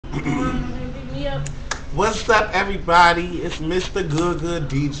What's up, everybody? It's Mr. Good Good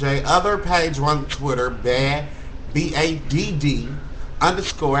DJ. Other page on Twitter, bad BADD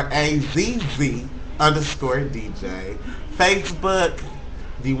underscore AZZ underscore DJ. Facebook,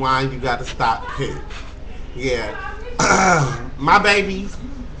 D-Wine, you gotta stop pics. Yeah. my baby,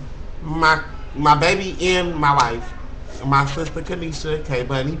 my my baby and my wife, my sister Kanisha, K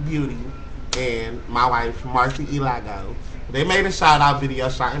Bunny Beauty, and my wife Marcy Elago. They made a shout out video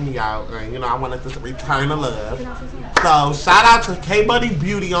shouting me out, and I wanted to return the love. So shout out to K Bunny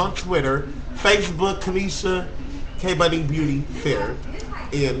Beauty on Twitter, Facebook Kanisha K Bunny Beauty Fair,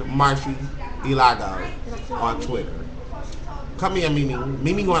 and Marcy Elago on Twitter. Come here, Mimi.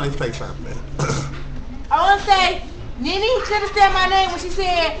 Mimi want to say something. I want to say, Nene should have said my name when she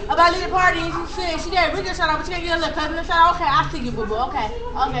said about leaving the party, and she said she did a regular shout out, but she didn't get a little cousin shout out. Okay, I see you, boo boo. Okay,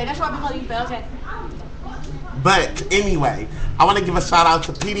 that's why I be calling you Phil. Okay. But anyway, I want to give a shout out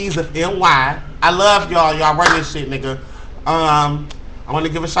to PDs of NY. I love y'all. Y'all run this shit, nigga. I want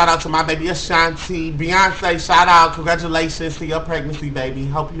to give a shout out to my baby Ashanti. Beyonce, shout out. Congratulations to your pregnancy, baby.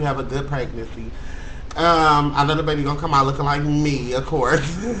 Hope you have a good pregnancy. I know the baby gonna come out looking like me, of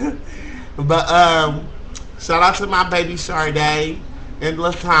course. But shout out to my baby Sade and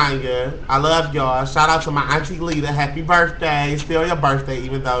Latanya. I love y'all. Shout out to my auntie Lita. Happy birthday. Still your birthday,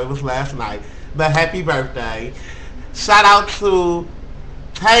 even though it was last night. But happy birthday. Shout out to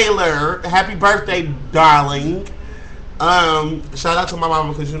Taylor. Happy birthday, darling. Shout out to my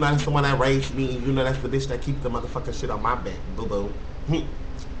mama, because that's the one that raised me. That's the bitch that keep the motherfucking shit on my back. Boo-boo.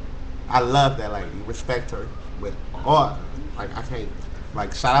 I love that lady. Respect her with all. Like, I can't.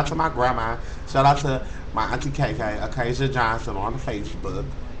 Like, shout out to my grandma. Shout out to my auntie KK, Acacia Johnson, on Facebook.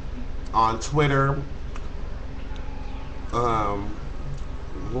 On Twitter.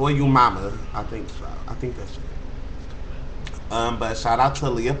 Royal Mama, I think so. I think that's it. But shout out to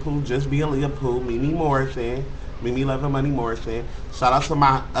Leah Pooh, just being Leah Pooh, Mimi Morrison, Mimi Loving Money Morrison. Shout out to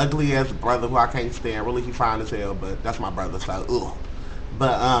my ugly ass brother who I can't stand. Really, he fine as hell, but that's my brother, so ugh.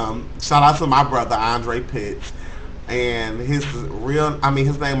 But shout out to my brother Andre Pitts, and his name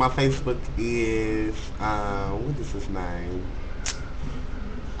on Facebook is what is his name?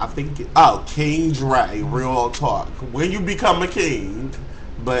 I think King Dre. Real talk. When you become a king.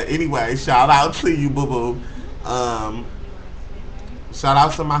 But anyway, shout out to you, boo boo. Shout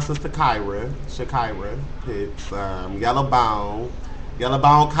out to my sister Kyra, Shakira Pitts, Yellowbone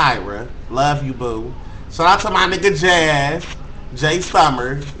Kyra. Love you, boo. Shout out to my nigga Jazz, Jay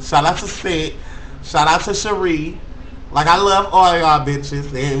Summers. Shout out to Sid. Shout out to Cherie. Like, I love all y'all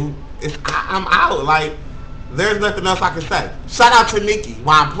bitches, and I'm out. Like, there's nothing else I can say. Shout out to Nikki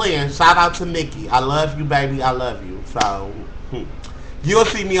while I'm playing. Shout out to Nikki. I love you, baby. I love you. So, you'll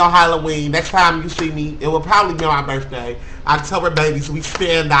see me on Halloween. Next time you see me, it will probably be on my birthday. October babies, we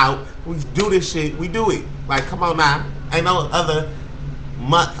stand out. We do this shit. We do it. Like, come on now. Ain't no other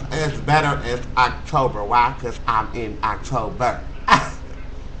month as better as October. Why? Because I'm in October.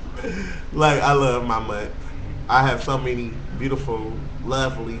 Like, I love my month. I have so many beautiful,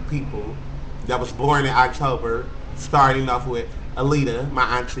 lovely people that was born in October, starting off with Alita,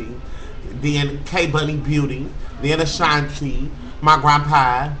 my auntie, then K Bunny Beauty, then Ashanti, my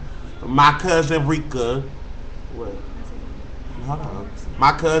grandpa, my cousin Rika. What? Hold on.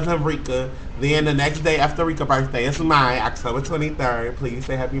 My cousin Rika. Then the next day after Rika's birthday, it's mine, October 23rd. Please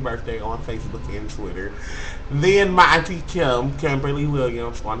say happy birthday on Facebook and Twitter. Then my auntie Kimberly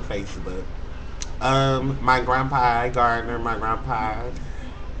Williams on Facebook. My grandpa Gardner, my grandpa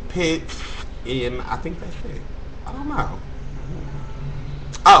Pitts, and I think that's it. I don't know.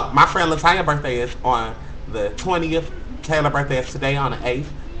 Oh, my friend Latanya's birthday is on the 20th. Kayla's birthday is today on the 8th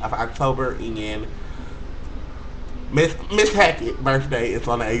of October, and Miss Hackett's birthday is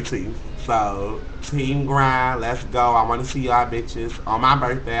on the 18th. So, team grind, let's go. I want to see y'all bitches. On my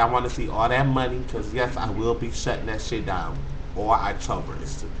birthday, I want to see all that money, because yes, I will be shutting that shit down. Or October.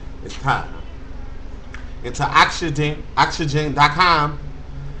 It's time. Into Oxygen.com.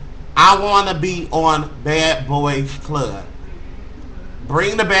 I want to be on Bad Boys Club.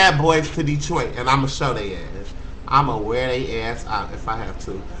 Bring the bad boys to Detroit, and I'm going to show they ass. I'm going to wear they ass out if I have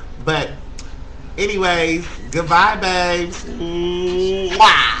to. But, anyways, goodbye, babes.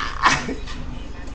 Mwah.